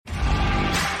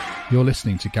You're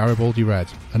listening to Garibaldi Red,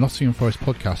 a Nottingham Forest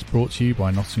podcast brought to you by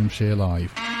Nottinghamshire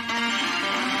Live.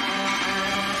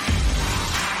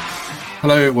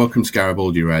 Hello, welcome to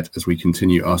Garibaldi Red as we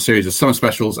continue our series of summer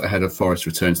specials ahead of Forest's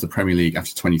return to the Premier League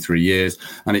after 23 years.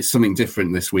 And it's something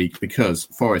different this week because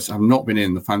Forest have not been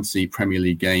in the fantasy Premier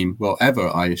League game, well, ever,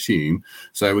 I assume.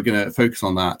 So we're going to focus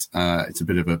on that. It's a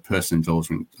bit of a personal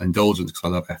indulgence because I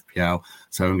love FPL.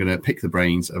 So I'm going to pick the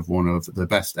brains of one of the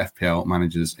best FPL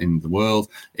managers in the world,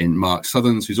 in Mark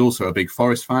Southerns, who's also a big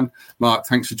Forest fan. Mark,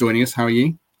 thanks for joining us. How are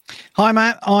you? Hi,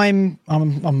 Matt. I'm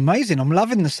amazing. I'm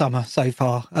loving the summer so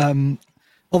far.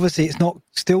 Obviously, it's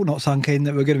still not sunk in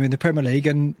that we're going to be in the Premier League,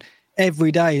 and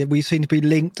every day that we seem to be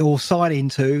linked or signing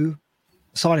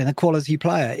a quality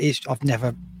player.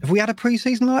 Have we had a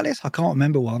pre-season like this? I can't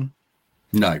remember one.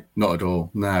 No, not at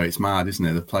all. No, it's mad, isn't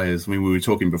it? The players. I mean, we were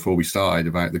talking before we started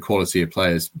about the quality of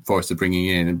players Forest are bringing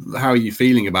in. How are you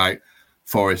feeling about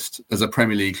Forest as a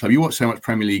Premier League club? You watch so much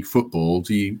Premier League football.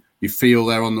 Do you feel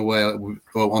they're on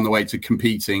the way to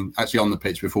competing actually on the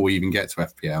pitch before we even get to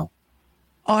FPL?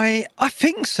 I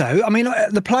think so. I mean,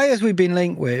 the players we've been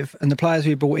linked with and the players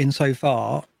we've brought in so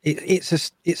far,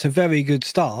 it's a very good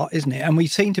start, isn't it? And we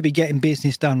seem to be getting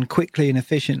business done quickly and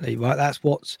efficiently, right? That's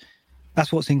what's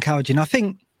encouraging. I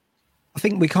think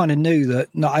we kind of knew that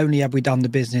not only have we done the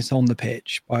business on the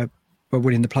pitch by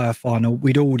winning the player final,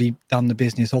 we'd already done the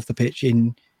business off the pitch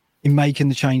in making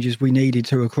the changes we needed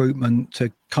to recruitment to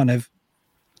kind of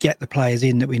get the players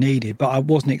in that we needed. But I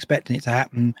wasn't expecting it to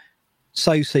happen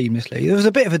so seamlessly. There was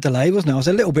a bit of a delay, wasn't there? I was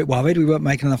a little bit worried we weren't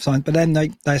making enough signs, but then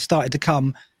they started to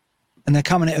come, and they're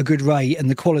coming at a good rate, and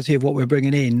the quality of what we're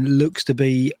bringing in looks to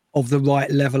be of the right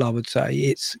level, I would say.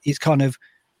 It's kind of,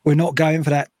 we're not going for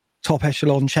that top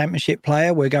echelon championship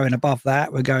player. We're going above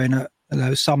that. We're going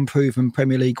at some proven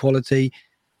Premier League quality,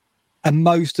 and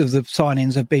most of the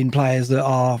signings have been players that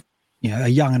are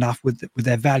young enough with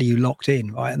their value locked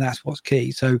in, right? And that's what's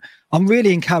key. So I'm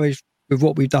really encouraged with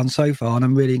what we've done so far, and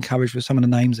I'm really encouraged with some of the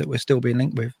names that we're still being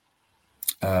linked with.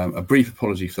 A brief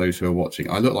apology for those who are watching.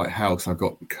 I look like hell because I've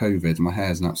got COVID. My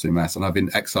hair's an absolute mess, and I've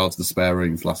been exiled to the spare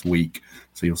room for the last week.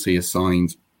 So you'll see a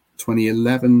signed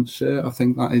 2011 shirt, I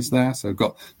think that is there. So I've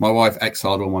got my wife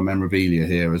exiled all my memorabilia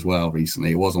here as well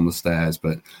recently. It was on the stairs,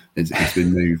 but it's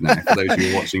been moved now. For those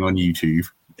who are watching on YouTube.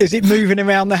 Is it moving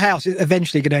around the house? It's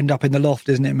eventually going to end up in the loft,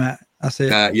 isn't it, Matt? That's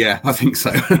it. Yeah, I think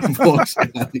so.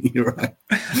 Unfortunately, I think you're right.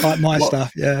 Like my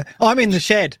stuff, yeah. I'm in the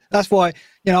shed. That's why,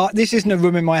 this isn't a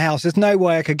room in my house. There's no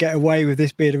way I could get away with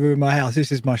this being a room in my house.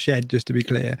 This is my shed, just to be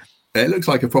clear. It looks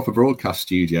like a proper broadcast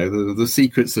studio. The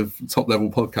secrets of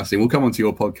top-level podcasting. We'll come onto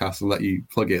your podcast and let you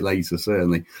plug it later,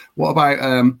 certainly. What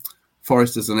about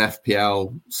Forest as an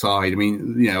FPL side? I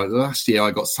mean, last year I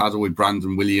got saddled with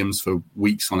Brandon Williams for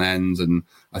weeks on end, and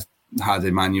I had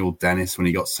Emmanuel Dennis when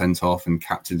he got sent off and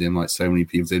captained him like so many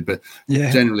people did. But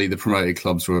generally the promoted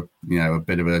clubs were, a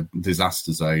bit of a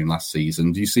disaster zone last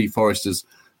season. Do you see Forest as,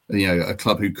 a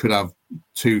club who could have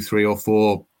 2, 3 or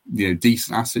 4,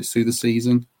 decent assets through the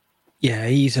season? Yeah,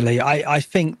 easily. I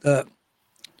think that,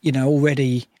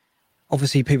 already,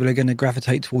 obviously people are going to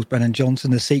gravitate towards Brennan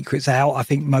Johnson. The secret's out. I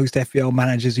think most FPL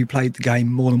managers who played the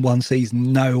game more than one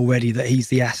season know already that he's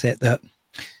the asset that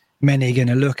many are going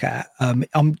to look at. I'm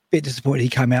a bit disappointed he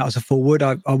came out as a forward.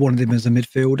 I wanted him as a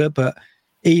midfielder, but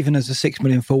even as a 6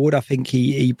 million forward, I think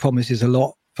he promises a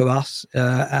lot for us,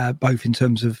 both in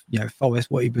terms of,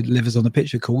 Forest, what he delivers on the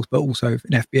pitch, of course, but also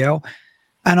in FPL.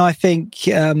 And I think,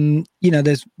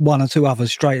 there's one or two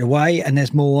others straight away, and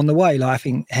there's more on the way. Like I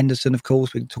think Henderson, of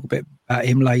course, we can talk a bit about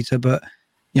him later, but,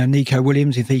 Nico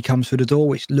Williams, if he comes through the door,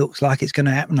 which looks like it's going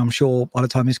to happen, I'm sure by the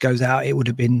time this goes out, it would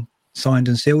have been signed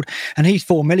and sealed. And he's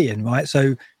 4 million, right?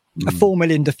 So a 4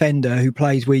 million defender who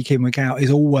plays week in, week out is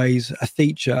always a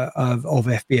feature of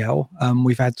FPL.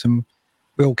 We've had some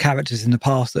real characters in the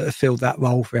past that have filled that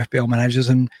role for FPL managers,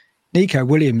 and Nico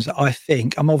Williams, I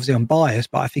think, I'm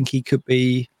biased, but I think he could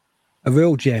be a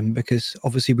real gem because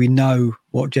obviously we know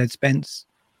what Jed Spence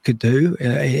could do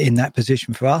in that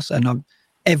position for us. And I've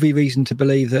every reason to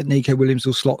believe that Nico Williams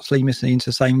will slot seamlessly into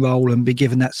the same role and be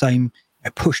given that same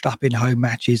pushed up in home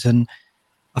matches. And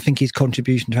I think his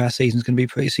contribution to our season is going to be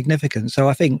pretty significant. So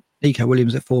I think Nico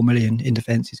Williams at 4 million in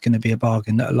defence is going to be a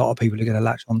bargain that a lot of people are going to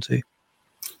latch onto.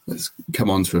 Let's come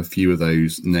on to a few of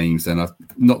those names then. I've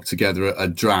knocked together a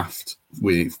draft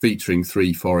featuring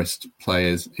 3 Forest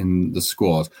players in the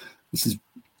squad. This is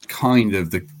kind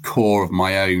of the core of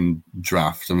my own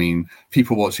draft. I mean,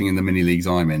 people watching in the mini leagues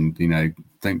I'm in,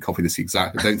 don't copy this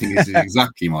exactly. I don't think this is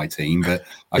exactly my team, but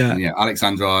I can,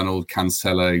 Alexander-Arnold,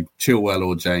 Cancelo, Chilwell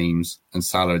or James, and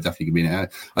Salah are definitely going to be in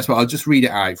it. I suppose I'll just read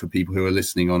it out for people who are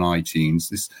listening on iTunes.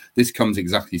 This comes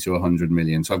exactly to 100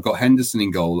 million. So I've got Henderson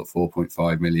in goal at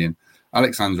 4.5 million,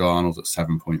 Alexander-Arnold at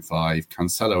 7.5,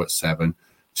 Cancelo at 7,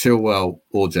 Chilwell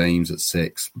or James at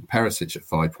 6, Perisic at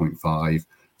 5.5.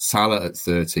 Salah at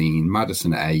 13,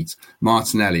 Maddison at 8,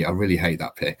 Martinelli. I really hate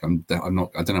that pick. I'm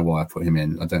not. I don't know why I put him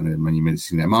in. I don't know how many minutes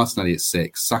he's in there. Martinelli at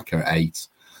 6, Saka at 8,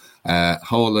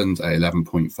 Haaland at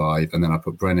 11.5, and then I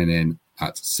put Brennan in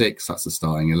at 6. That's the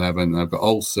starting 11. And I've got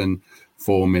Olsen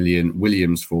 4 million,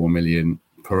 Williams 4 million,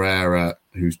 Pereira,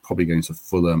 who's probably going to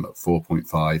Fulham at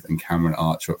 4.5, and Cameron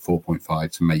Archer at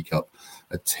 4.5 to make up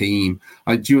a team.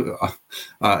 I do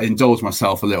indulge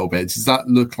myself a little bit. Does that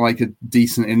look like a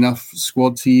decent enough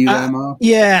squad to you there, Mark?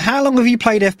 Yeah. How long have you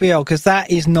played FPL? Because that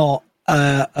is not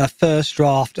a first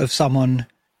draft of someone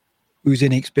who's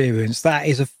inexperienced. That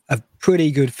is a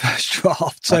pretty good first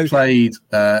draft. So I played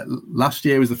last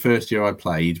year was the first year I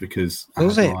played because I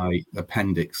had my had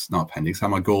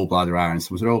my gallbladder out, and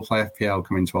so we all play FPL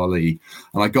come into our league,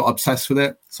 and I got obsessed with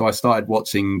it. So I started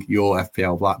watching your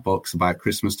FPL Black Box about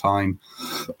Christmas time.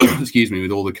 Excuse me,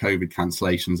 with all the COVID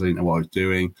cancellations, I didn't know what I was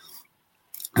doing.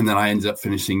 And then I ended up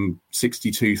finishing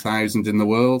 62,000 in the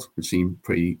world, which seemed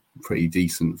pretty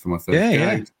decent for my first year.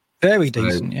 Yeah, very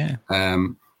decent, yeah.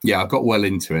 I got well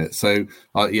into it. So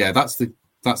that's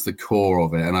the core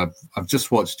of it. And I've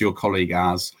just watched your colleague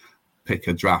Az pick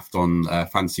a draft on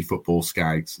Fantasy Football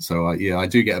Scouts. So I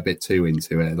do get a bit too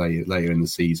into it later in the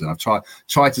season. I've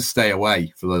tried to stay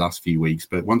away for the last few weeks,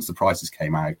 but once the prices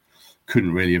came out,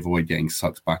 couldn't really avoid getting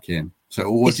sucked back in.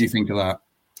 So what do you think of that?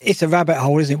 It's a rabbit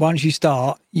hole, isn't it? Once you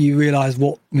start, you realise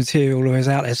what material there is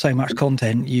out there. So much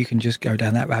content, you can just go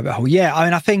down that rabbit hole. Yeah, I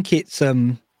mean, I think it's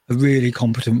a really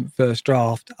competent first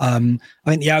draft. I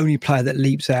think the only player that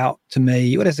leaps out to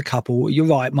me, well, there's a couple. You're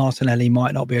right, Martinelli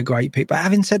might not be a great pick. But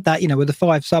having said that, with the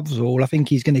 5 subs rule, I think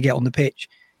he's going to get on the pitch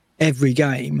every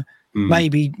game.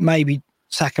 Maybe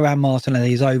Saka and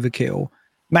Martinelli is overkill.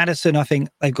 Maddison, I think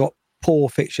they've got poor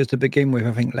fixtures to begin with,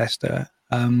 I think, Leicester.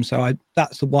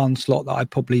 That's the one slot that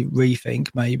I'd probably rethink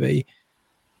maybe.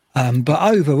 But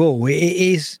overall, it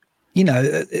is,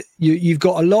 you've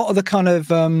got a lot of the kind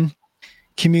of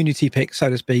community picks, so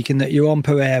to speak, in that you're on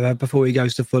Pereira before he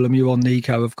goes to Fulham. You're on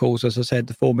Nico, of course, as I said,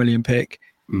 the 4 million pick.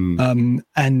 And,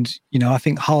 I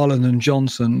think Haaland and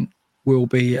Johnson will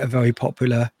be a very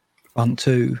popular front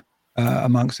two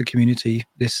amongst the community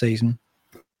this season.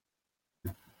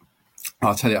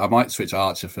 I'll tell you, I might switch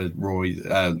Archer for Liam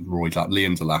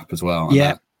Delap as well.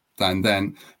 Yeah. And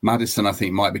then Maddison, I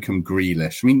think, might become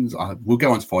Grealish. I mean, we'll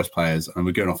go on to Forest players, and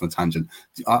we're going off on a tangent.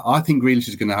 I think Grealish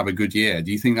is going to have a good year.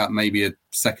 Do you think that may be a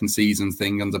second season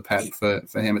thing under Pep for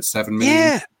him at 7 million?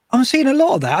 Yeah, I'm seeing a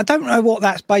lot of that. I don't know what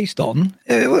that's based on.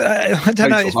 I don't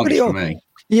know. It's pretty odd. Me.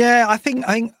 Yeah, I think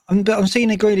I'm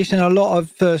seeing a Grealish in a lot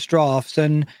of first drafts,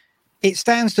 and it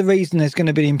stands to reason there's going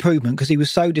to be an improvement because he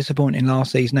was so disappointing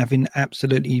last season, having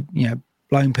absolutely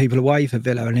blown people away for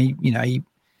Villa, and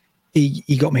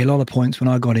he got me a lot of points when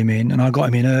I got him in, and I got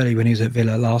him in early when he was at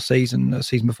Villa last season, the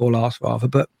season before last rather.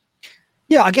 But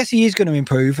yeah, I guess he is going to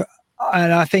improve,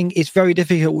 and I think it's very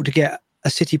difficult to get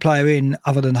a City player in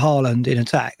other than Haaland in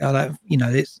attack.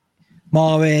 It's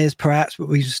Mahrez perhaps, but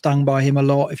we've stung by him a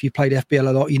lot. If you played FPL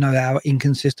a lot, you know how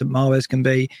inconsistent Mahrez can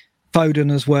be.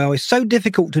 Foden as well. It's so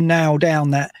difficult to nail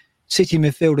down that City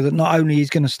midfielder that not only is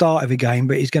going to start every game,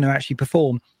 but he's going to actually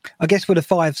perform. I guess for the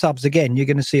 5 subs, again, you're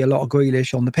going to see a lot of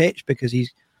Grealish on the pitch because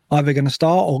he's either going to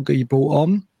start or be brought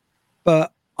on.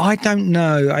 But I don't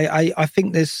know. I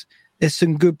think there's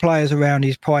some good players around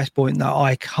his price point that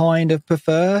I kind of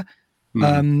prefer.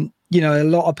 A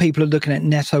lot of people are looking at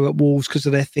Neto at Wolves because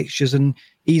of their fixtures, and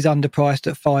he's underpriced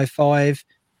at 5.5.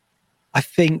 I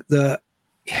think that,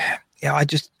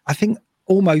 I think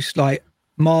almost like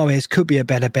Mahrez could be a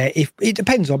better bet. If it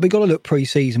depends on, we've got to look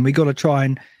pre-season. We've got to try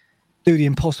and do the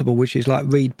impossible, which is like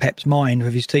read Pep's mind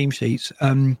with his team sheets.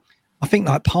 I think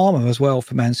like Palmer as well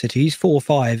for Man City. He's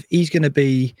 4.5. He's going to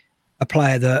be a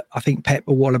player that I think Pep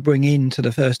will want to bring into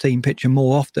the first team picture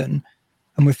more often.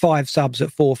 And with 5 subs at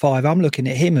 4.5, I'm looking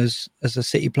at him as a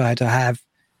City player to have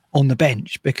on the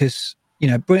bench because, a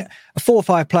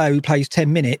 4.5 player who plays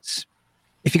 10 minutes,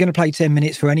 if you're going to play 10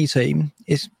 minutes for any team,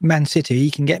 it's Man City. He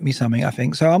can get me something, I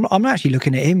think. So I'm actually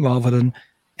looking at him rather than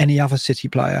any other City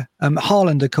player.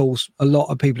 Haaland, of course, a lot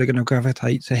of people are going to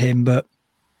gravitate to him, but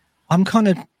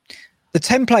the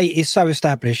template is so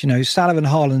established. Salah and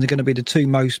Haaland are going to be the 2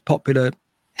 most popular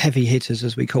heavy hitters,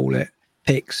 as we call it,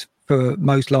 picks for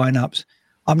most lineups.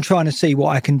 I'm trying to see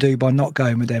what I can do by not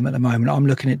going with them at the moment. I'm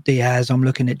looking at Diaz, I'm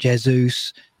looking at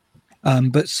Jesus,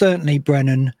 but certainly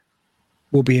Brennan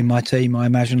will be in my team, I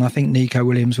imagine. I think Nico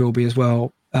Williams will be as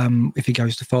well if he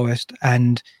goes to Forest.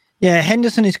 And yeah,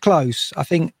 Henderson is close. I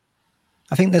think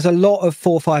there's a lot of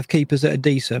 4-5 keepers that are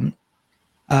decent,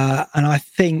 and I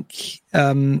think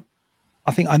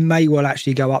I may well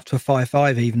actually go up to a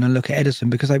 5-5 even and look at Ederson,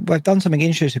 because they've done something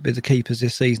interesting with the keepers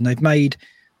this season. They've made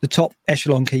the top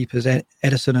echelon keepers,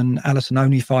 Ederson and Alisson,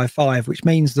 only 5-5, which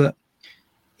means that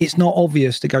it's not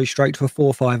obvious to go straight to a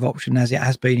 4-5 option as it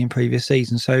has been in previous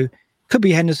seasons. So could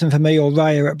be Henderson for me, or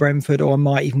Raya at Brentford, or I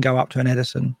might even go up to an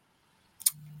Ederson.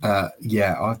 They're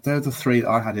the three that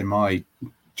I had in my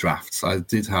drafts. I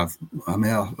did have,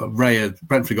 Raya.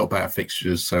 Brentford got better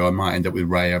fixtures, so I might end up with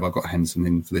Raya, but I've got Henderson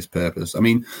in for this purpose. I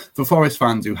mean, for Forest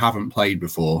fans who haven't played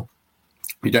before,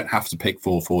 you don't have to pick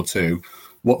 4-4-2.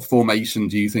 What formation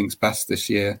do you think's best this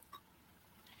year?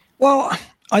 Well,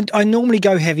 I normally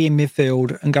go heavy in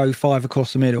midfield and go 5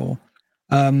 across the middle.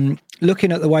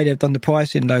 Looking at the way they've done the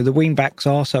pricing, though, the wing backs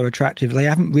are so attractive. They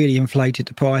haven't really inflated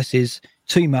the prices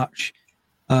too much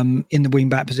in the wing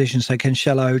back position. So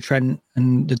Cancelo, Trent,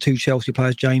 and the two Chelsea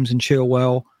players, James and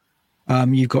Chilwell.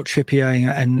 You've got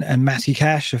Trippier and Matty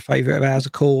Cash, a favourite of ours,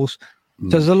 of course.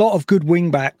 So there's a lot of good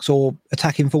wing backs or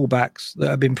attacking fullbacks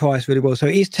that have been priced really well. So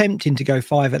it is tempting to go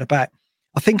 5 at the back.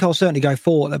 I think I'll certainly go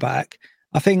 4 at the back.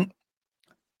 I think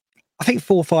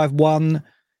 4-5-1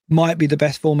 might be the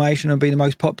best formation and be the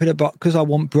most popular, but because I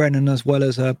want Brennan as well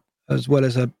as a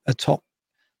top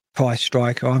price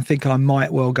striker, I think I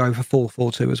might well go for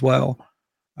 4-4-2 as well,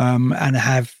 and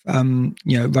have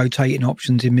rotating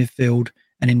options in midfield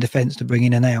and in defence to bring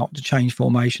in and out to change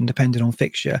formation depending on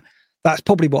fixture. That's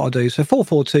probably what I'll do. So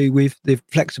 4-4-2 with the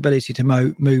flexibility to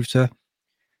move to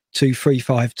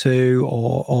 3-5-2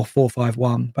 or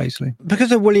 4-5-1, basically.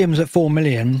 Because of Williams at 4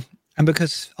 million, and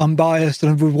because I'm biased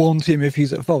and would want him if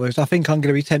he's at Forest, I think I'm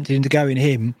going to be tempted into going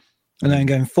him and then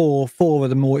going four of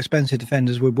the more expensive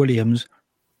defenders with Williams,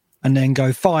 and then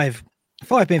go five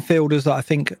midfielders that I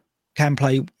think can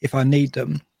play if I need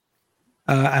them,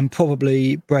 and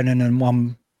probably Brennan and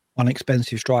one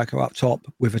expensive striker up top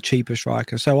with a cheaper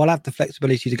striker. So I'll have the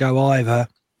flexibility to go either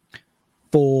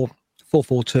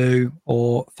 4-4-2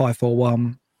 or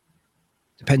 5-4-1,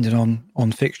 depending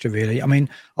on fixture, really. I mean,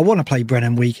 I want to play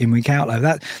Brennan week in, week out,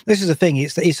 though. This is the thing.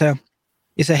 It's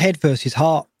a head versus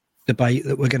heart debate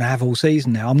that we're going to have all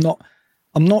season now.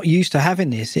 I'm not used to having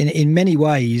this. In many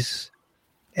ways,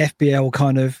 FPL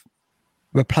kind of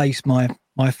replaced my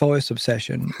Forest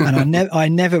obsession, and I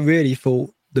never really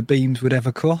thought the beams would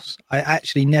ever cross. I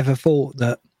actually never thought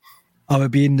that I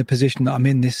would be in the position that I'm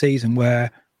in this season, where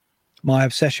my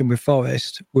obsession with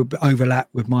Forest would overlap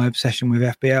with my obsession with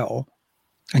FPL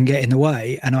and get in the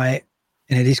way. And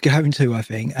it is going to, I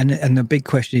think. And the big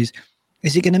question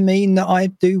is it going to mean that I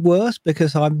do worse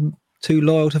because I'm too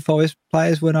loyal to Forest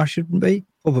players when I shouldn't be?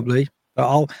 Probably. But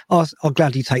I'll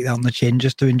gladly take that on the chin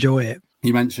just to enjoy it.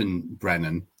 You mentioned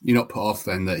Brennan. You're not put off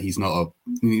then that he's not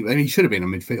he should have been a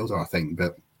midfielder, I think,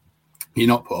 but you're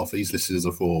not put off that he's listed as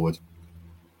a forward.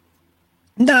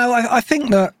 No, I think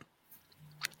that,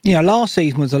 last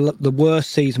season was the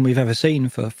worst season we've ever seen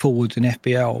for forwards in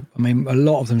FPL. I mean, a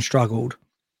lot of them struggled.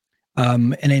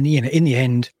 And then, in the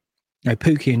end,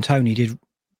 Pukki and Tony did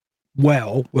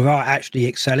well without actually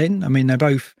excelling. I mean, they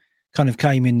both kind of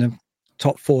came in the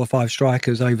top 4 or 5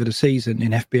 strikers over the season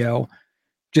in FPL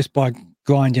just by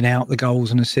grinding out the goals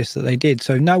and assists that they did.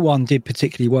 So no one did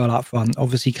particularly well up front.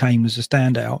 Obviously, Kane was a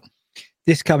standout.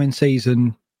 This coming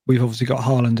season, we've obviously got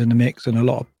Haaland in the mix, and a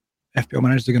lot of FPL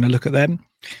managers are going to look at them.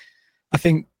 I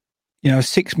think, a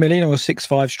 6 million or a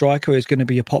 6-5 striker is going to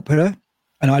be a popular.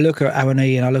 And I look at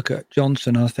Awani and I look at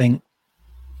Johnson, and I think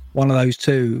one of those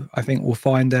two, I think, will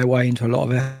find their way into a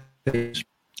lot of FPL.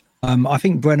 I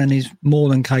think Brennan is more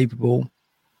than capable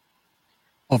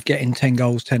of getting 10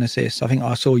 goals, 10 assists. I think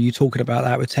I saw you talking about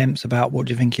that with Temps about what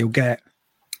do you think he'll get.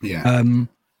 Yeah.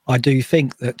 I do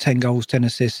think that 10 goals, 10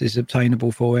 assists is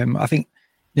obtainable for him. I think,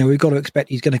 we've got to expect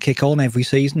he's going to kick on every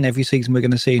season. Every season we're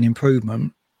going to see an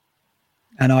improvement.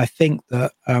 And I think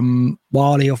that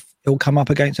while he'll come up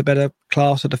against a better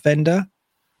class of defender,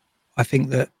 I think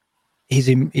that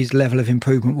his level of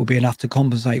improvement will be enough to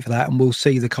compensate for that, and we'll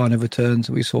see the kind of returns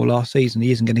that we saw last season.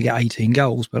 He isn't going to get 18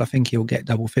 goals, but I think he'll get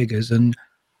double figures. And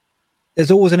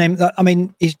there's always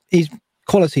his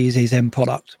quality is his end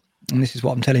product. And this is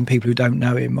what I'm telling people who don't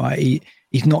know him. Right?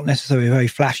 He's not necessarily a very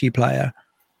flashy player,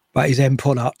 but his end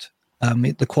product,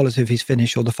 the quality of his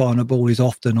finish or the final ball is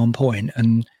often on point.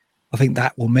 And I think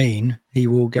that will mean he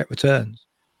will get returns.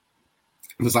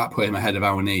 does that put him ahead of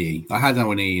Awoniyi? I had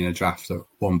Awoniyi in a draft at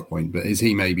one point, but is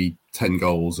he maybe 10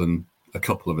 goals and a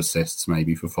couple of assists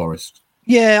maybe for Forest?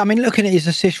 Yeah, I mean, looking at his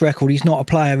assist record, he's not a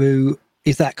player who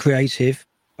is that creative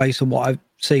based on what I've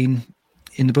seen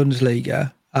in the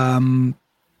Bundesliga.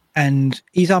 And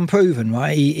he's unproven,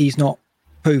 right? He's not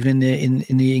proven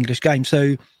in the English game.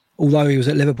 So although he was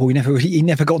at Liverpool, he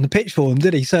never got on the pitch for them,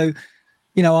 did he? So,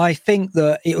 I think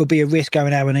that it would be a risk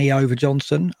going Awoniyi over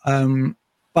Johnson.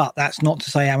 But that's not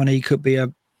to say Awoniyi could be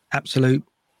a absolute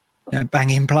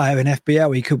banging player in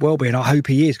FPL. He could well be, and I hope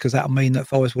he is, because that'll mean that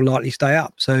Forest will likely stay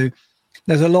up. So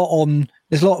there's a lot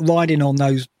riding on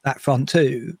that front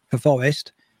too for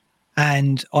Forest.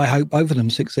 And I hope both of them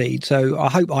succeed. So I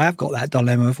hope I have got that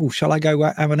dilemma of, shall I go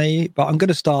Awoniyi? But I'm going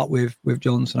to start with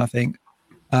Johnson, I think.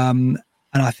 And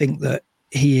I think that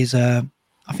he's a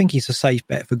safe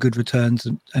bet for good returns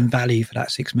and value for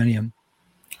that 6 million.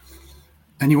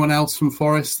 Anyone else from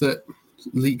Forest that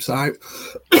leaps out?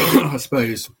 I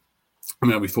suppose.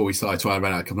 Before we started to run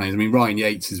out of complaints, Ryan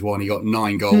Yates is one. He got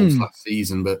 9 goals last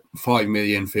season, but 5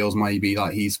 million feels maybe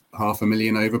like he's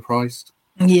 $500,000 overpriced.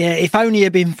 Yeah, if only it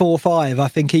had been 4-5, I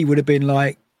think he would have been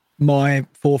like my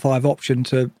 4-5 option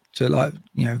to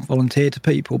volunteer to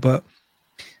people. But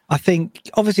I think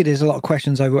obviously there's a lot of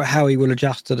questions over how he will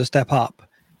adjust to the step up.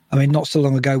 Not so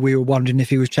long ago we were wondering if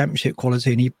he was championship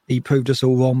quality, and he proved us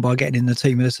all wrong by getting in the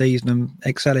team of the season and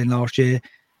excelling last year.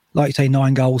 Like you say,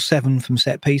 9 goals, 7 from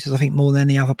set pieces, I think more than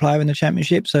any other player in the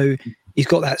championship. So he's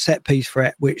got that set piece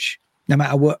threat, which no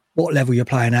matter what level you're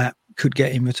playing at, could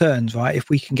get in returns, right? If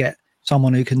we can get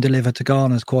someone who can deliver to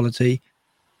Garner's quality,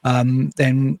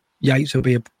 then Yates will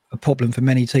be a problem for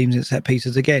many teams in set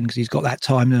pieces again, because he's got that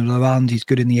time in the run, he's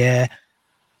good in the air.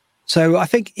 So I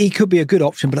think he could be a good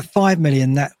option, but at 5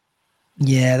 million, that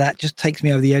just takes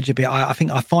me over the edge a bit. I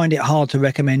think I find it hard to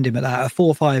recommend him at that. At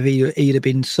 4-5, he'd have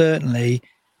been certainly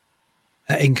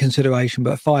in consideration,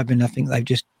 but at 5 million, I think they've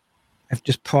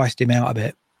just priced him out a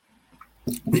bit.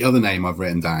 The other name I've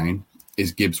written down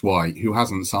is Gibbs White, who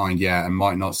hasn't signed yet and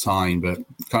might not sign, but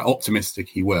kind of optimistic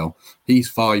he will.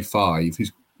 He's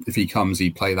 5'5". If he comes,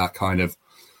 he'd play that kind of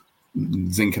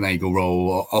Zinchenko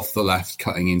role off the left,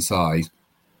 cutting inside.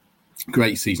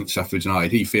 Great season at Sheffield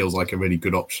United. He feels like a really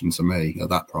good option to me at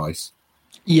that price.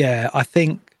 Yeah, I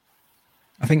think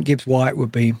Gibbs White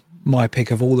would be my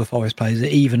pick of all the Forest players,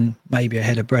 even maybe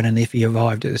ahead of Brennan if he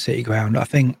arrived at the City Ground. I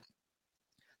think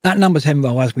that number 10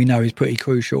 role, as we know, is pretty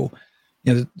crucial.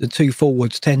 The 2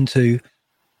 forwards tend to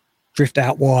drift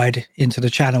out wide into the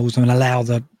channels and allow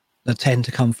the 10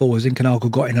 to come forward.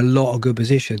 Zinchenko got in a lot of good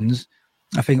positions.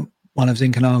 I think one of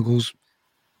Zinchenko's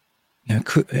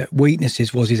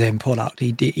weaknesses was his end product.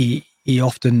 He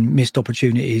often missed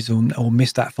opportunities or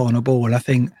missed that final ball. And I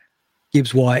think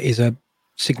Gibbs White is a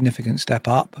significant step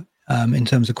up in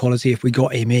terms of quality. If we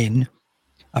got him in,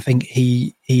 I think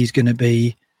he's going to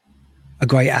be a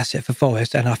great asset for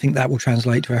Forest, and I think that will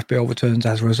translate to FPL returns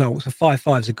as a result. So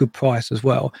 5.5 is a good price as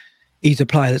well. He's a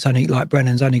player that's only, like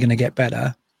Brennan's, only going to get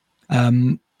better.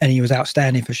 And he was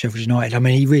outstanding for Sheffield United.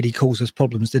 He really caused us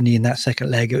problems, didn't he, in that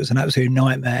second leg? It was an absolute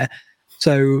nightmare.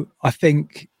 So I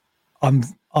think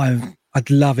I'd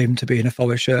love him to be in a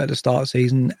Forest shirt at the start of the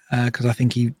season, because I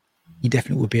think he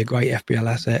definitely would be a great FPL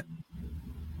asset.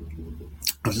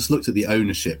 I just looked at the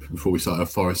ownership before we started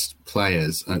Forest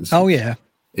players.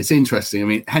 It's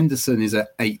interesting. Henderson is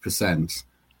at 8%,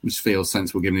 which feels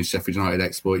sensible given his Sheffield United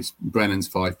exploits. Brennan's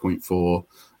 5.4,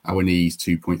 Awoniyi's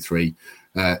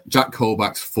 2.3. Jack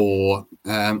Colback's 4.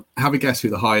 Have a guess who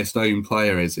the highest owned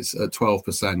player is. It's at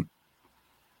 12%.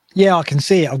 Yeah, I can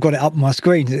see it. I've got it up on my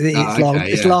screen.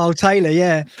 It's Lyle Taylor,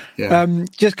 yeah.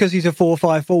 Just because he's a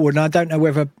 4-5 forward, and I don't know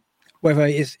whether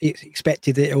it's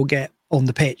expected that he'll get on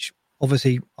the pitch.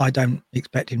 Obviously, I don't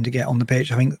expect him to get on the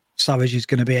pitch. I think Surridge is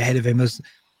going to be ahead of him as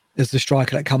the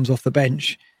striker that comes off the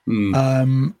bench.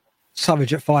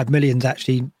 Surridge at 5 million is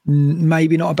actually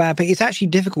maybe not a bad pick. It's actually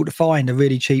difficult to find a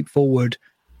really cheap forward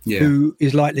who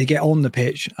is likely to get on the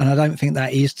pitch, and I don't think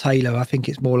that is Taylor. I think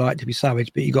it's more likely to be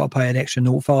Surridge, but you've got to pay an extra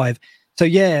 0.5. So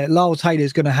Lyle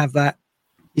Taylor's going to have that.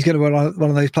 He's going to be one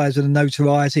of those players with a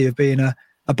notoriety of being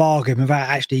a bargain without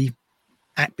actually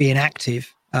being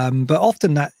active. But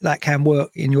often that can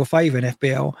work in your favour in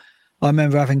FPL. I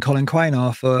remember having Colin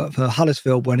Quaynor for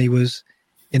Huddersfield when he was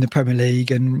in the Premier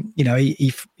League, and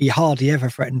he hardly ever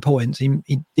threatened points. He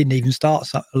didn't even start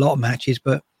a lot of matches,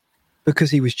 but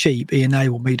because he was cheap, he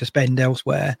enabled me to spend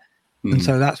elsewhere. And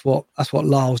so that's what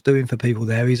Lyle's doing for people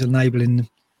there. He's enabling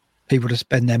people to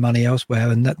spend their money elsewhere,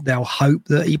 and that they'll hope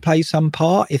that he plays some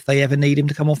part if they ever need him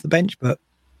to come off the bench. But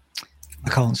I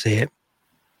can't see it.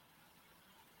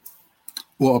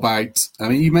 What about? I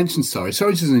mean, you mentioned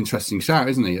Surridge is an interesting shout,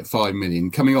 isn't he? At 5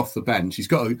 million, coming off the bench,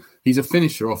 he's a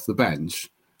finisher off the bench,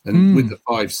 and with the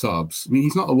 5 subs, I mean,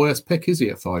 he's not the worst pick, is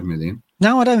he? At 5 million?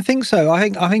 No, I don't think so. I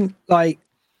think like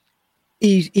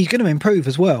he's going to improve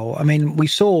as well. I mean, we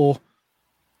saw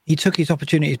he took his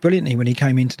opportunities brilliantly when he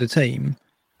came into the team,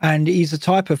 and he's the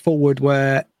type of forward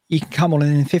where he can come on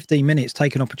and in 15 minutes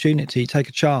take an opportunity, take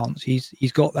a chance.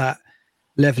 He's got that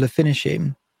level of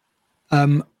finishing.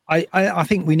 I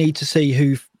think we need to see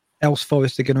who else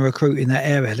Forest are going to recruit in that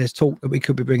area. There's talk that we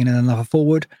could be bringing in another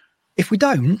forward. If we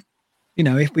don't,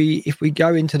 if we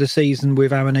go into the season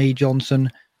with Aaron E. Johnson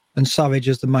and Surridge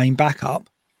as the main backup,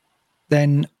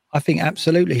 then I think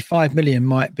absolutely 5 million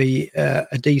might be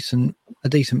a decent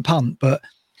punt. But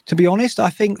to be honest, I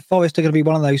think Forest are going to be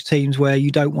one of those teams where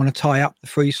you don't want to tie up the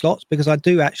 3 slots, because I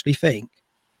do actually think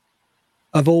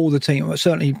of all the teams,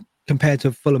 certainly compared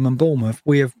to Fulham and Bournemouth,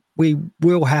 we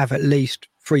will have at least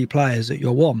 3 players that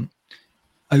you'll want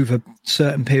over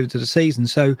certain periods of the season.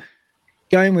 So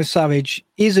going with Surridge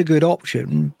is a good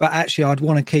option, but actually I'd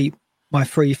want to keep my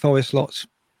 3 Forest slots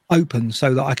open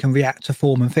so that I can react to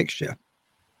form and fixture.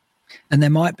 And there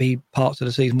might be parts of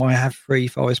the season where I have 3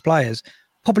 Forest players.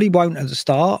 Probably won't at the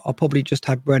start. I'll probably just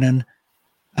have Brennan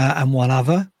and one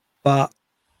other, but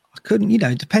I couldn't,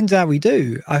 it depends how we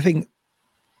do. I think,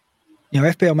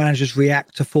 FPL managers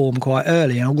react to form quite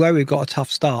early. And although we've got a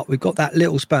tough start, we've got that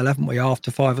little spell, haven't we,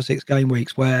 after 5 or 6 game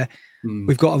weeks where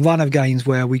we've got a run of games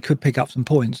where we could pick up some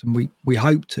points, and we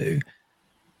hope to.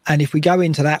 And if we go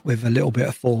into that with a little bit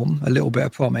of form, a little bit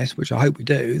of promise, which I hope we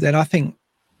do, then I think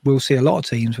we'll see a lot of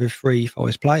teams with 3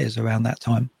 Forest players around that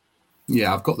time.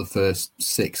 Yeah, I've got the first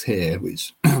 6 here,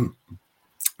 which, I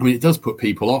mean, it does put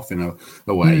people off in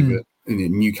a way, but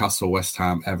Newcastle, West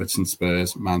Ham, Everton,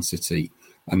 Spurs, Man City,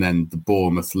 and then the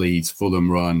Bournemouth, Leeds, Fulham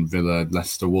run, Villa,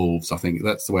 Leicester, Wolves. I think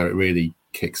that's where it really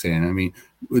kicks in. I mean,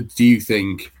 do you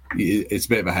think it's a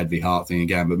bit of a heavy heart thing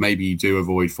again, but maybe you do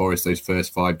avoid Forest those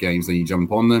first 5 games, then you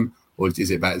jump on them? Or is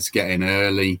it better to get in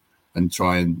early and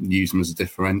try and use them as a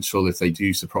differential if they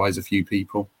do surprise a few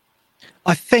people?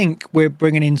 I think we're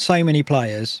bringing in so many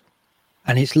players,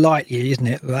 and it's likely, isn't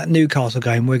it, that Newcastle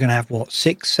game, we're going to have,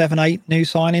 6, 7, 8 new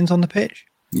signings on the pitch?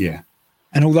 Yeah.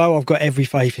 And although I've got every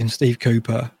faith in Steve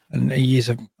Cooper, and he is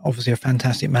obviously a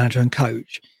fantastic manager and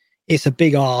coach, it's a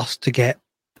big ask to get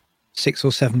 6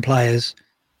 or 7 players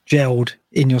gelled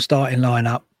in your starting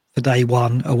lineup for day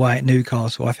one away at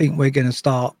Newcastle. I think we're going to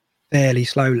start fairly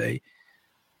slowly.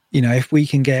 If we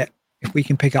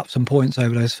can pick up some points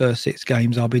over those first 6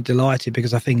 games, I'll be delighted,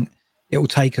 because I think it will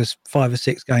take us 5 or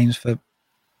 6 games for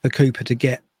Cooper to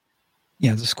get,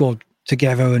 the squad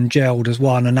together and gelled as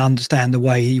one and understand the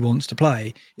way he wants to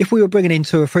play. If we were bringing in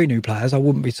 2 or 3 new players, I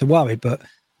wouldn't be so worried, but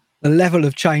the level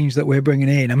of change that we're bringing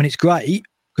in, I mean, it's great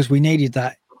because we needed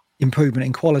that improvement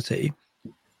in quality,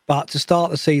 but to start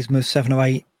the season with 7 or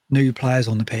 8 new players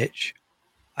on the pitch,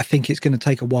 I think it's going to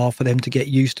take a while for them to get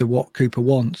used to what Cooper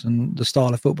wants and the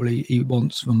style of football he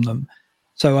wants from them.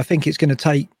 So I think it's going to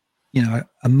take,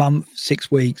 a month, 6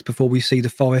 weeks before we see the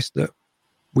Forest that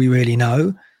we really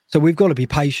know. So we've got to be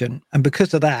patient. And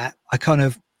because of that, I kind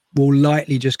of will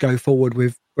lightly just go forward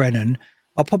with Brennan.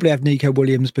 I'll probably have Nico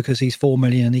Williams because he's 4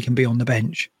 million and he can be on the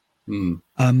bench.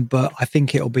 But I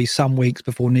think it'll be some weeks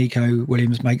before Nico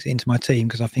Williams makes it into my team,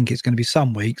 because I think it's going to be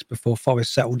some weeks before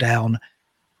Forest settle down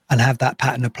and have that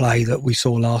pattern of play that we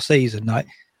saw last season. I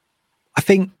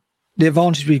think the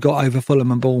advantage we've got over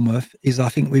Fulham and Bournemouth is I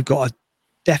think we've got a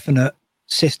definite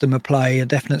system of play, a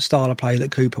definite style of play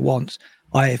that Cooper wants.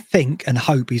 I think and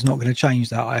hope he's not going to change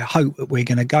that. I hope that we're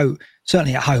going to go,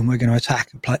 certainly at home, we're going to attack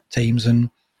teams and,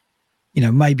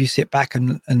 maybe sit back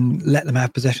and let them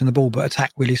have possession of the ball, but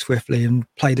attack really swiftly and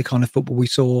play the kind of football we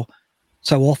saw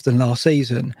so often last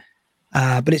season.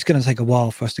 But it's going to take a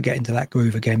while for us to get into that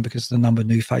groove again because of the number of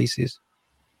new faces.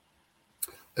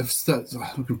 I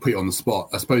can put you on the spot.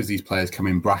 I suppose these players come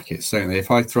in brackets, don't they?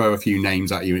 If I throw a few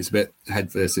names at you, it's a bit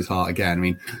head versus heart again. I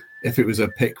mean, if it was a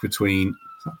pick between...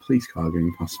 Is that a police car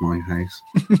going past my house?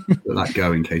 Let that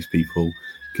go in case people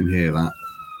can hear that.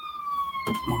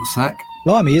 1 sec.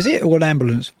 Blimey, is it? Or an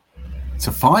ambulance? It's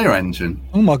a fire engine.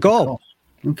 Oh, my God.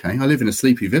 Okay, I live in a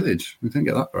sleepy village. We don't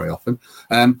get that very often.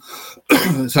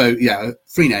 So,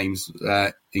 3 names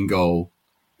in goal.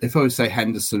 If I would say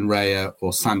Henderson, Raya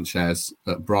or Sanchez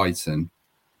at Brighton,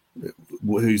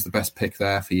 who's the best pick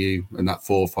there for you in that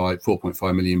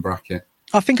 4.5 million bracket?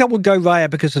 I think I would go Raya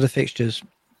because of the fixtures.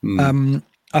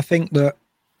 I think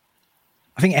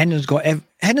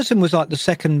Henderson was like the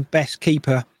second best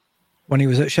keeper when he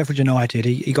was at Sheffield United.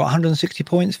 He got 160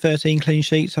 points, 13 clean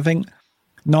sheets, I think,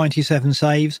 97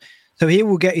 saves. So he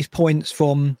will get his points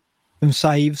from from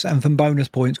saves and from bonus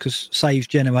points, because saves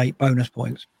generate bonus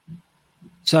points.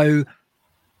 So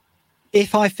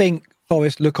if I think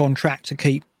Forest look on track to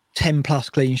keep 10 plus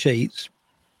clean sheets,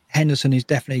 Henderson is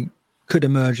definitely could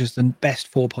emerge as the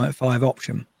best 4.5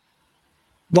 option.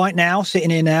 Right now,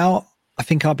 sitting here now, I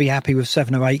think I'd be happy with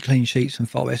 7 or 8 clean sheets from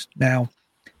Forest. Now,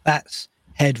 that's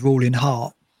head ruling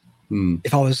heart.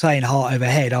 If I was saying heart over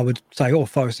head, I would say, oh,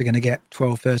 Forest are going to get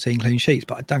 12, 13 clean sheets,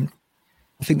 but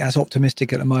I think that's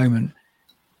optimistic at the moment.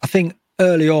 I think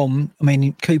early on, I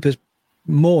mean, Cooper's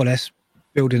more or less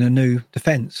building a new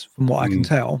defence from what I can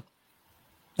tell.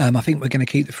 I think we're going to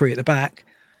keep the 3 at the back,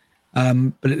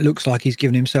 but it looks like he's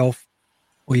given himself,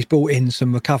 or he's brought in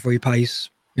some recovery pace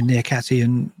with Niakhaté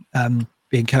and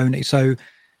Bianconi. So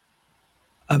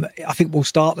I think we'll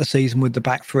start the season with the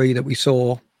back 3 that we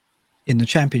saw in the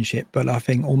Championship, but I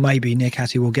think, or maybe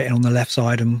Niakhaté will get in on the left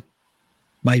side and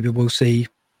maybe we'll see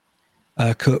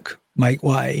Cook make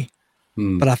way.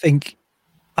 But I think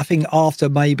after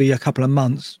maybe a couple of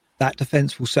months, that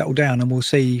defence will settle down and we'll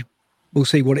see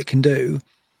what it can do.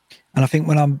 And I think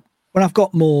when I've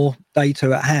got more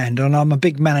data at hand, and I'm a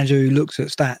big manager who looks at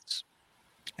stats,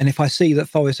 and if I see that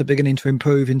Forest are beginning to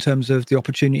improve in terms of the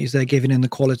opportunities they're giving and the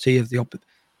quality of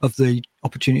the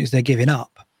opportunities they're giving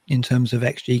up in terms of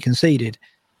XG conceded,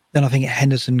 then I think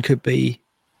Henderson could be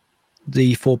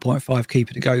the 4.5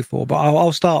 keeper to go for. But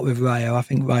I'll start with Raya. I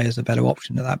think Raya is a better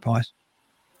option at that price.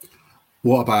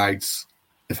 What about,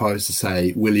 if I was to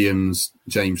say, Williams,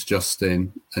 James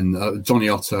Justin, and Johnny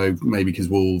Otto, maybe because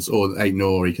Wolves, or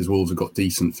Aït-Nouri, because Wolves have got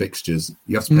decent fixtures.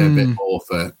 You have to pay a bit more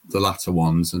for the latter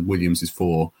ones, and Williams is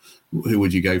 4. Who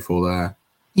would you go for there?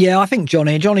 Yeah, I think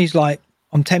Johnny. Johnny's like,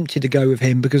 I'm tempted to go with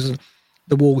him because of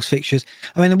the Wolves fixtures.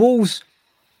 I mean, the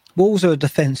Wolves are a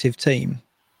defensive team.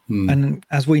 And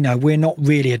as we know, we're not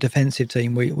really a defensive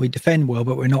team. We defend well,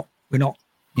 but we're not,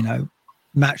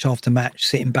 match after match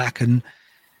sitting back and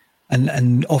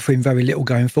offering very little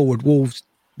going forward. Wolves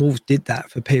did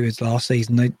that for periods last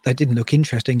season. They didn't look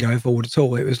interesting going forward at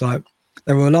all. It was like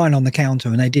they were relying on the counter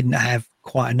and they didn't have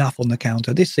quite enough on the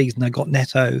counter. This season they got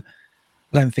Neto.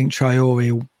 I don't think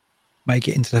Traoré will make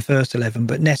it into the first 11,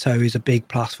 but Neto is a big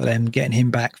plus for them, getting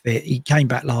him back fit. He came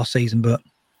back last season, but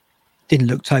didn't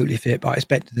look totally fit, but I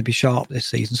expected to be sharp this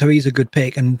season. So he's a good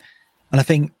pick. And I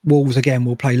think Wolves, again,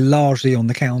 will play largely on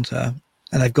the counter,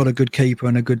 and they've got a good keeper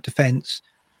and a good defence.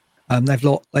 They've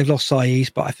lost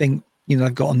Saiss, but I think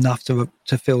they've got enough to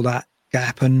fill that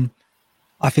gap. And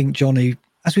I think Johnny,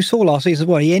 as we saw last season as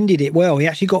well, he ended it well. He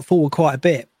actually got forward quite a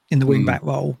bit in the wing-back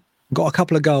role, got a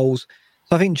couple of goals.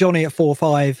 So I think Johnny at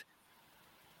 4-5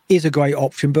 is a great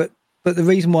option, but the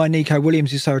reason why Nico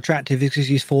Williams is so attractive is because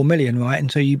he's 4 million, right?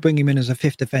 And so you bring him in as a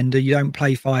 5th defender, you don't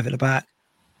play 5 at the back.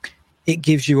 It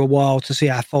gives you a while to see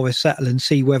how Forest settle and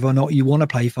see whether or not you want to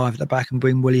play 5 at the back and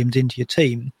bring Williams into your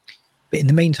team. But in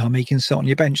the meantime, he can sit on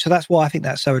your bench. So that's why I think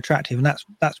that's so attractive, and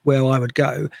that's where I would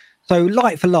go. So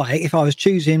like for like, if I was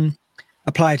choosing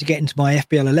a player to get into my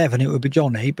FPL 11, it would be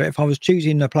Johnny. But if I was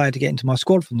choosing a player to get into my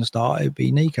squad from the start, it would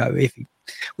be Nico.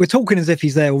 We're talking as if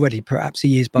he's there already. Perhaps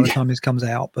he is by the time this comes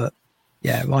out. But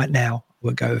yeah, right now,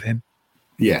 we'll go with him.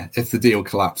 Yeah, if the deal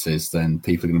collapses, then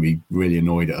people are going to be really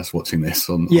annoyed at us watching this.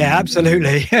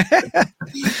 Absolutely.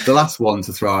 The last one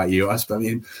to throw at you, I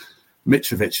mean,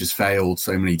 Mitrovic has failed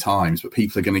so many times, but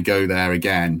people are going to go there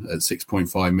again at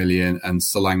 6.5 million, and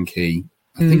Solanke,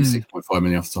 I think 6.5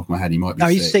 million off the top of my head. He might be. No,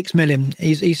 he's 6 million.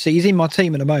 He's in my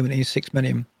team at the moment. He's 6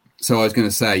 million. So I was going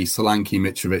to say Solanke,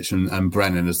 Mitrovic, and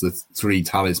Brennan as the 3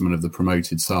 talisman of the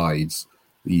promoted sides.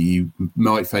 You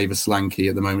might favour Solanke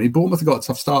at the moment. Bournemouth have got a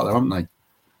tough start there, haven't they?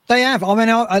 They have. I mean,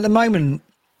 at the moment,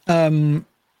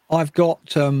 I've got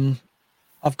Jesus,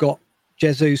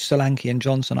 Solanke, and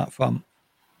Johnson up front.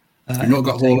 You've not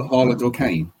got Haaland or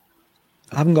Kane?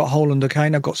 I haven't got Haaland or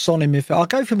Kane. I've got Son in midfield. I'll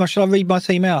go through shall I read my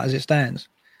team out as it stands?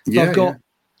 So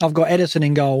I've got Ederson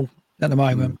in goal at the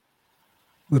moment,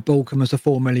 with Balcom as a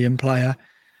 4 million player.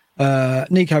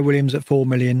 Nico Williams at 4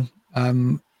 million.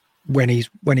 When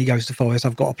he goes to Forest,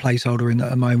 I've got a placeholder in at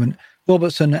the moment.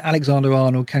 Robertson,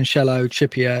 Alexander-Arnold, Cancelo,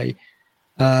 Trippier,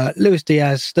 Luis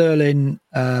Diaz, Sterling,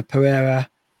 Pereira,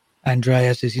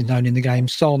 Andreas, as he's known in the game,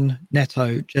 Son,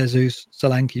 Neto, Jesus,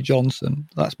 Solanke, Johnson.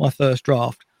 That's my first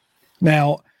draft.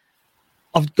 Now,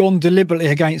 I've gone deliberately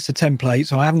against the template,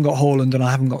 so I haven't got Haaland and I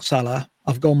haven't got Salah.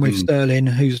 I've gone with Sterling,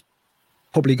 who's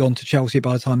probably gone to Chelsea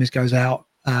by the time this goes out.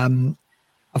 I've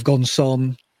gone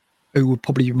Son, who would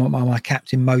probably be my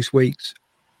captain most weeks.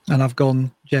 And I've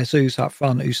gone Jesus up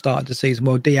front, who started the season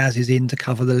well. Diaz is in to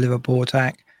cover the Liverpool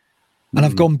attack. And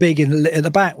I've gone big at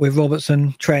the back with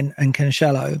Robertson, Trent and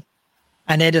Cancelo.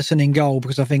 And Ederson in goal,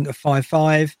 because I think at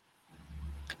 5-5,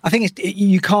 I think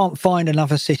you can't find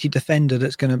another City defender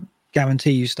that's going to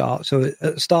guarantee you start. So at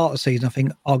the start of the season, I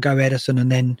think I'll go Ederson,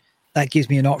 and then that gives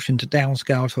me an option to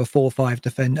downscale to a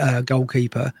 4-5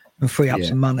 goalkeeper and free up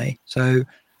some money. So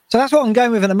that's what I'm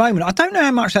going with at the moment. I don't know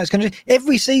how much that's going to do.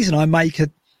 Every season I make a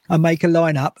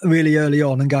lineup really early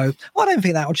on and go, I don't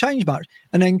think that will change much.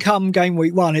 And then come game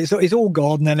week 1, it's all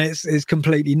gone, and then it's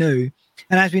completely new.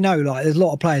 And as we know, like, there's a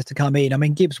lot of players to come in. I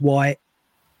mean, Gibbs White,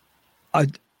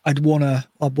 I'd want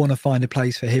to find a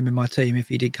place for him in my team if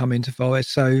he did come into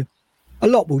Forest. So a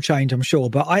lot will change, I'm sure.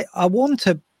 But I want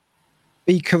to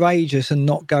be courageous and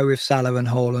not go with Salah and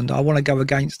Haaland. I want to go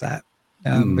against that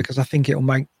because I think it will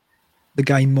make the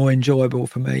game more enjoyable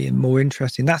for me and more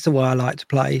interesting. That's the way I like to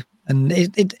play. And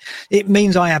it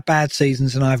means I have bad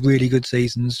seasons and I have really good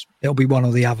seasons. It'll be one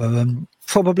or the other. And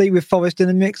probably with Forest in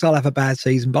the mix, I'll have a bad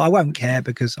season, but I won't care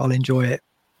because I'll enjoy it.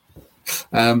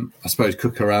 I suppose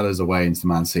Cucurella's away into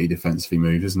Man City defensively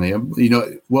move, isn't he?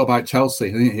 What about Chelsea?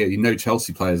 I think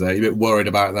Chelsea players there. You're a bit worried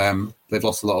about them. They've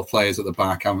lost a lot of players at the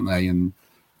back, haven't they? And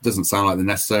it doesn't sound like they're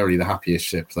necessarily the happiest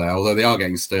ship there, although they are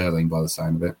getting Sterling by the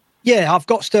sound of it. Yeah, I've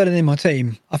got Sterling in my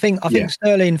team. I think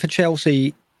Sterling for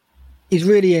Chelsea is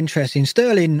really interesting.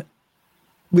 Sterling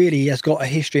really has got a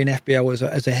history in FPL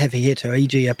as a heavy hitter,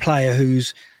 e.g. a player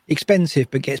who's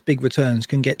expensive but gets big returns,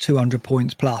 can get 200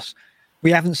 points plus. We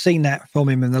haven't seen that from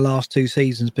him in the last 2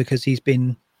 seasons because he's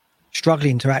been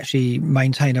struggling to actually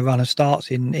maintain a run of starts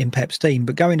in Pep's team.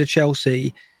 But going to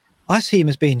Chelsea, I see him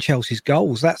as being Chelsea's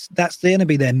goals. That's going to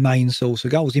be their main source of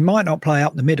goals. He might not play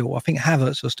up the middle. I think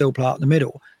Havertz will still play up the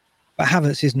middle. But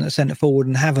Havertz isn't a centre forward,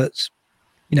 and Havertz,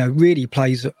 really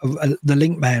plays the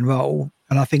link man role.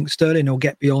 And I think Sterling will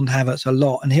get beyond Havertz a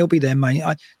lot, and he'll be their main.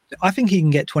 I think he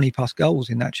can get 20 plus goals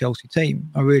in that Chelsea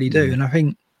team. I really do. And I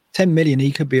think 10 million,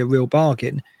 he could be a real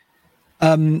bargain.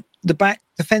 The back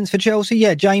defence for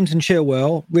Chelsea, James and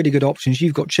Chilwell, really good options.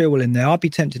 You've got Chilwell in there. I'd be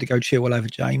tempted to go Chilwell over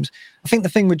James. I think the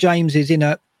thing with James is in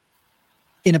a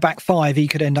back 5, he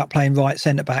could end up playing right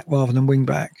centre back rather than wing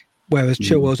back, whereas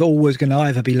Chilwell's always going to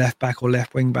either be left back or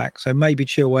left wing back. So maybe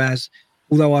Chilwell has,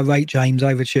 although I rate James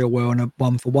over Chilwell on a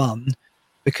 1-for-1,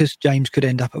 because James could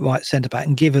end up at right centre back,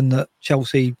 and given that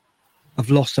Chelsea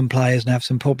have lost some players and have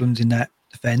some problems in that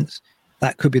defence,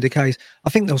 that could be the case.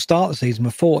 I think they'll start the season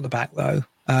with 4 at the back, though,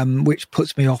 which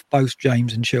puts me off both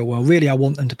James and Chilwell. Really, I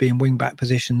want them to be in wing-back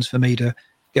positions for me to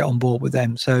get on board with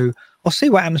them. So I'll see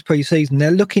what happens pre-season.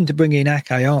 They're looking to bring in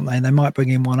Ake, aren't they? And they might bring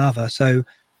in one other. So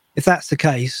if that's the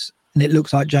case, and it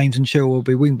looks like James and Chilwell will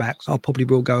be wing-backs, I probably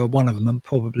will go with one of them, and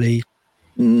probably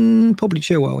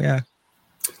Chilwell, yeah.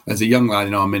 There's a young lad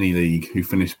in our mini league who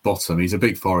finished bottom. He's a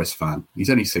big Forest fan. He's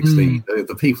only 16.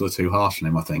 The people are too harsh on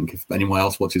him, I think. If anyone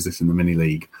else watches this in the mini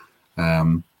league,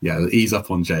 he's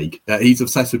up on Jake. He's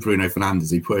obsessed with Bruno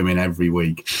Fernandes. He put him in every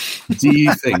week. Do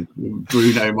you think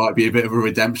Bruno might be a bit of a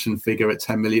redemption figure at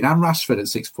 10 million? And Rashford at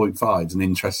 6.5 is an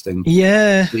interesting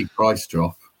big price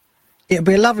drop. It'd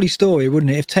be a lovely story,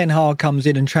 wouldn't it, if Ten Hag comes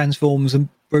in and transforms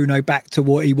Bruno back to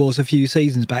what he was a few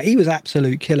seasons back. He was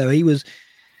absolute killer. He was...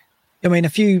 I mean, a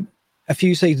few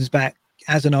seasons back,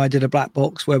 Az and I did a black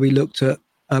box where we looked at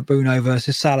Bruno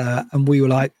versus Salah, and we were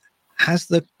like, has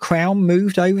the crown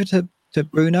moved over to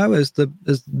Bruno as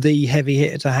the heavy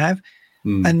hitter to have?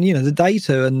 And, the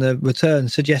data and the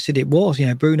returns suggested it was.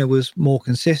 Bruno was more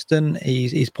consistent.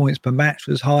 His points per match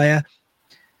was higher.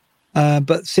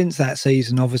 But since that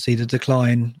season, obviously, the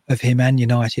decline of him and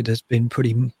United has been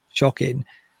pretty shocking.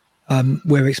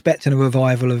 We're expecting a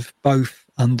revival of both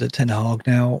under Ten Hag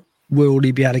now. Will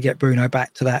he be able to get Bruno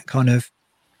back to that kind of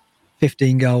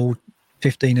 15-goal,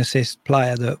 15-assist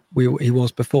player that he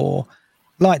was before?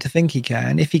 I'd like to think he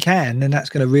can. If he can, then that's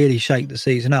going to really shake the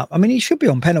season up. I mean, he should be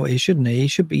on penalties, shouldn't he?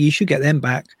 He should get them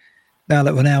back now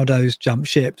that Ronaldo's jumped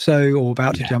ship, or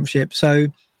about to jump ship. So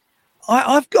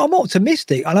I'm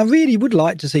optimistic, and I really would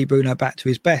like to see Bruno back to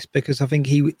his best, because I think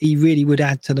he really would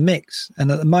add to the mix.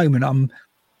 And at the moment, I'm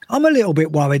a little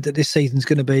bit worried that this season's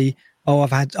going to be,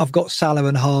 I've got Salah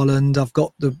and Haaland, I've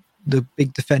got the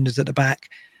big defenders at the back,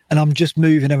 and I'm just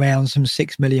moving around some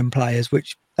 6 million players,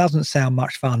 which doesn't sound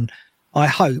much fun. I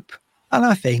hope, and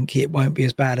I think it won't be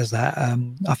as bad as that.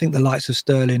 I think the likes of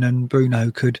Sterling and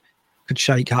Bruno could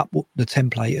shake up the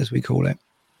template, as we call it.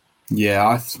 Yeah,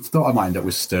 I thought I might end up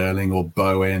with Sterling or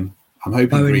Bowen. I'm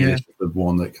hoping Grealish is the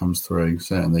one that comes through,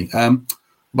 certainly.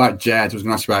 About Jed, I was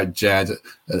going to ask you about Jed.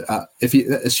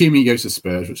 Assuming he goes to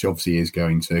Spurs, which he obviously is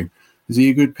going to, is he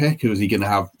a good pick, or is he going to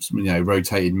have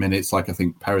rotated minutes like I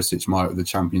think Perisic might with the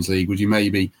Champions League? Would you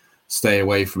maybe stay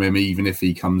away from him even if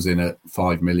he comes in at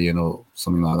 5 million or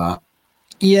something like that?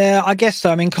 Yeah, I guess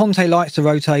so. I mean, Conte likes to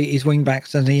rotate his wing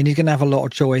backs, doesn't he? And he's going to have a lot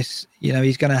of choice.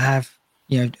 He's going to have,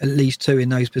 at least 2 in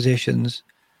those positions.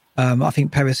 I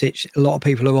think Perisic, a lot of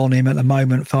people are on him at the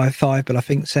moment, 5-5, but I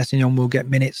think Sessegnon will get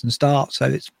minutes and start, so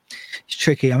it's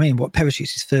tricky. I mean, Perisic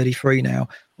is 33 now.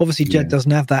 Obviously, Jed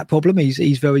doesn't have that problem.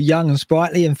 He's very young and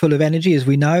sprightly and full of energy, as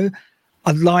we know.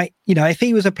 I'd like, if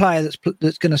he was a player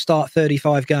that's going to start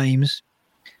 35 games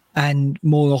and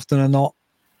more often than not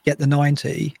get the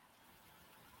 90,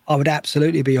 I would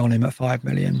absolutely be on him at 5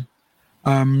 million.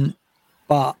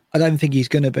 But I don't think he's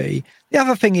going to be. The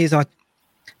other thing is, I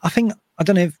think, I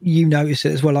don't know if you notice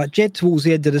it as well, like Jed towards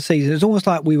the end of the season, it's almost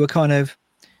like we were kind of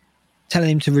telling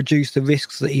him to reduce the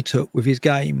risks that he took with his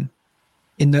game,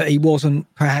 in that he wasn't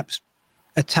perhaps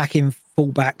attacking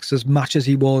fullbacks as much as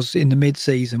he was in the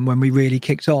mid-season when we really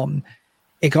kicked on.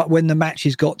 When the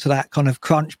matches got to that kind of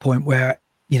crunch point where,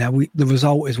 the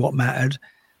result is what mattered,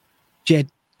 Jed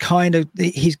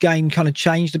his game kind of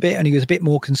changed a bit, and he was a bit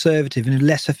more conservative and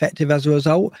less effective as a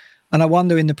result. And I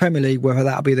wonder in the Premier League whether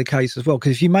that'll be the case as well.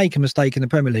 Because if you make a mistake in the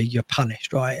Premier League, you're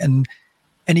punished, right? And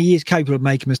he is capable of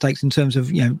making mistakes in terms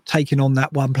of, taking on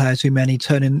that one player too many,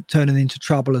 turning into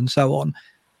trouble and so on.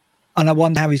 And I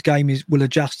wonder how his game will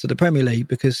adjust to the Premier League,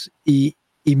 because he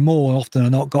more often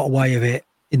than not got away with it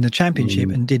in the Championship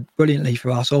and did brilliantly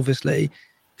for us, obviously.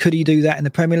 Could he do that in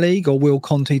the Premier League, or will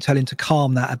Conte tell him to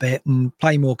calm that a bit and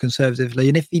play more conservatively?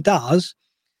 And if he does,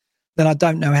 then I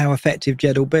don't know how effective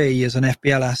Jed will be as an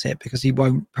FPL asset, because he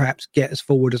won't perhaps get us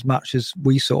forward as much as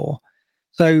we saw.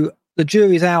 So the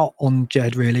jury's out on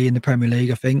Jed, really, in the Premier League,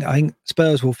 I think. I think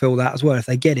Spurs will feel that as well. If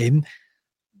they get him,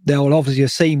 they'll obviously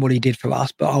have seen what he did for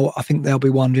us, but I think they'll be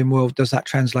wondering, well, does that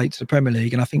translate to the Premier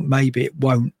League? And I think maybe it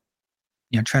won't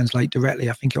translate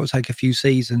directly. I think it will take a few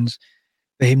seasons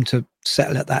for him to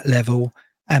settle at that level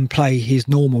and play his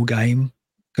normal game,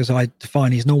 because I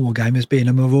define his normal game as being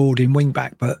a marauding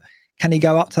wing-back. But can he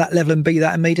go up to that level and be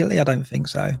that immediately? I don't think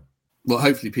so. Well,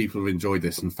 hopefully people have enjoyed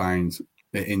this and found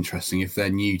it interesting. If they're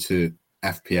new to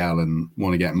FPL and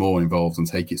want to get more involved and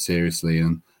take it seriously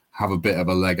and have a bit of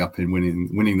a leg up in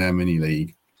winning their mini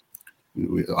league.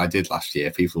 I did last year.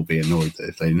 People will be annoyed that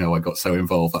if they know I got so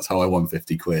involved. That's how I won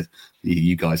 50 quid.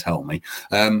 You guys helped me.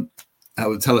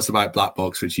 Tell us about Black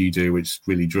Box, which you do, which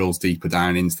really drills deeper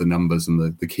down into the numbers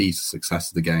and the keys to success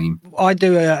of the game. I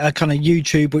do a kind of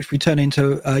YouTube, which we turn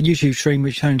into a YouTube stream,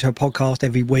 which turn into a podcast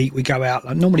every week. We go out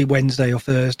normally Wednesday or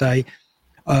Thursday.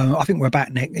 I think we're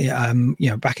back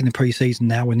back in the pre-season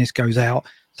now when this goes out.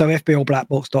 So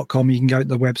fblblackbox.com, you can go to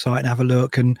the website and have a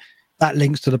look, and that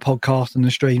links to the podcast and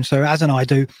the stream. So as and I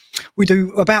do, we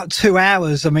do about 2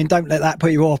 hours. I mean, don't let that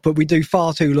put you off, but we do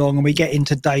far too long, and we get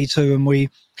into day 2 and we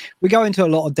go into a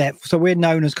lot of depth. So we're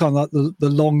known as kind of like the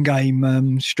long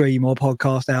game stream or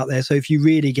podcast out there. So if you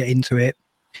really get into it,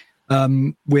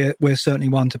 we're certainly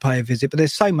one to pay a visit. But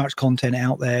there's so much content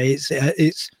out there. It's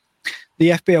the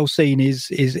FPL scene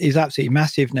is absolutely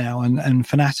massive now and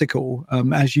fanatical,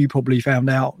 as you probably found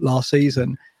out last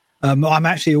season. I'm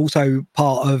actually also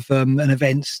part of an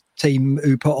events team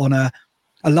who put on a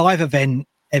live event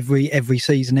every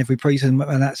season, every pre-season,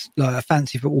 and that's like a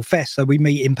fancy football fest. So we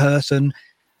meet in person,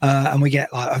 and we get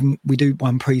we do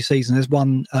one pre-season. There's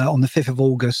one on the 5th of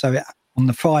August, so on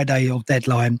the Friday of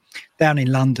deadline down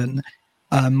in London,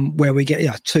 where we get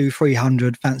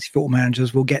 200-300 fancy football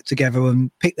managers will get together and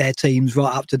pick their teams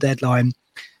right up to deadline.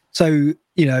 So,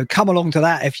 come along to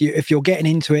that if you're getting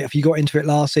into it, if you got into it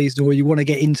last season, or you want to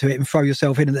get into it and throw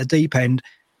yourself in at the deep end,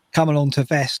 come along to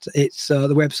Fest. It's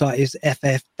the website is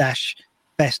ff-fest.com.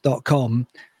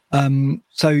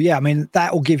 So yeah, I mean,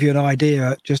 that will give you an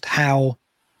idea just how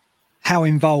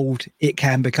involved it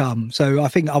can become. So I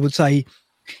think I would say,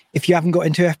 if you haven't got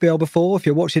into FPL before, if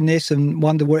you're watching this and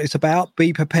wonder what it's about,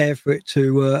 be prepared for it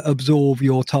to absorb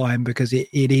your time, because it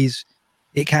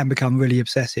can become really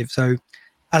obsessive. So,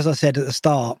 as I said at the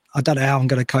start, I don't know how I'm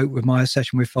going to cope with my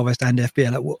session with Forest and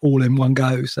FPL all in one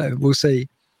go. So we'll see.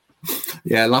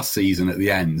 Yeah, last season at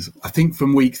the end, I think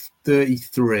from week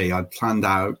 33, I planned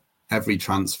out every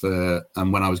transfer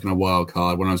and when I was going to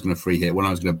wildcard, when I was going to free hit, when I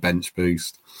was going to bench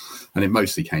boost. And it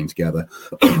mostly came together.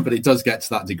 But it does get to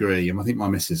that degree. And I think my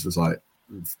missus was like,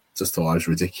 just thought I was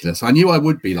ridiculous. I knew I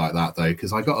would be like that, though,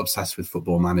 because I got obsessed with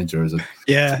Football Manager as a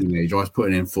teenager. I was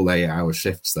putting in full 8-hour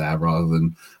shifts there rather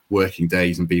than working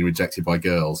days and being rejected by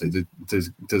girls. It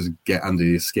does get under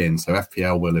your skin. So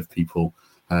FPL will, if people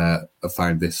have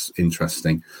found this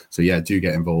interesting. So yeah, do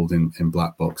get involved in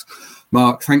Black Box.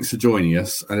 Mark, thanks for joining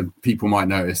us. People might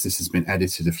notice this has been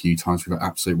edited a few times. We've got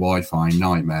absolute Wi-Fi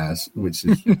nightmares, which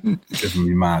is driven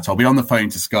me mad. I'll be on the phone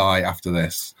to Sky after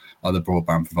this. Other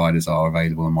broadband providers are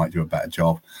available and might do a better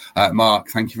job. Mark,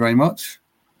 thank you very much.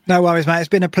 No worries, mate. It's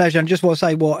been a pleasure. And just want to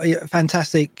say what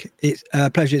fantastic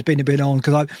pleasure it's been to be on,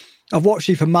 because I've watched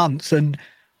you for months, and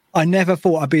I never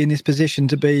thought I'd be in this position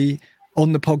to be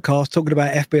on the podcast talking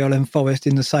about FPL and Forest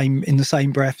in the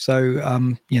same breath.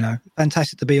 So,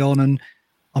 fantastic to be on, and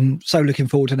I'm so looking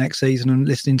forward to next season and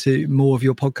listening to more of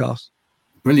your podcasts.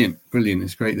 Brilliant.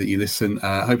 It's great that you listen.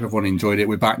 I hope everyone enjoyed it.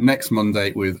 We're back next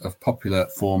Monday with a popular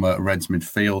former Reds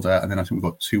midfielder, and then I think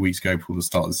we've got 2 weeks to go before the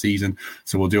start of the season.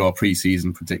 So we'll do our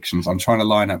pre-season predictions. I'm trying to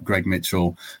line up Greg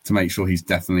Mitchell to make sure he's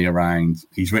definitely around.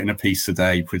 He's written a piece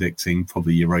today predicting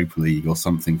probably Europa League or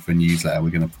something for a newsletter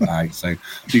we're going to put out. So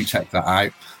do check that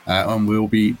out, and we'll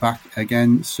be back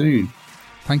again soon.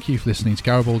 Thank you for listening to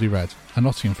Garibaldi Red, a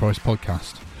Nottingham Forest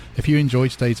podcast. If you enjoyed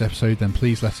today's episode, then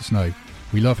please let us know.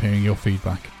 We love hearing your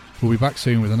feedback. We'll be back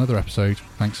soon with another episode.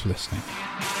 Thanks for listening.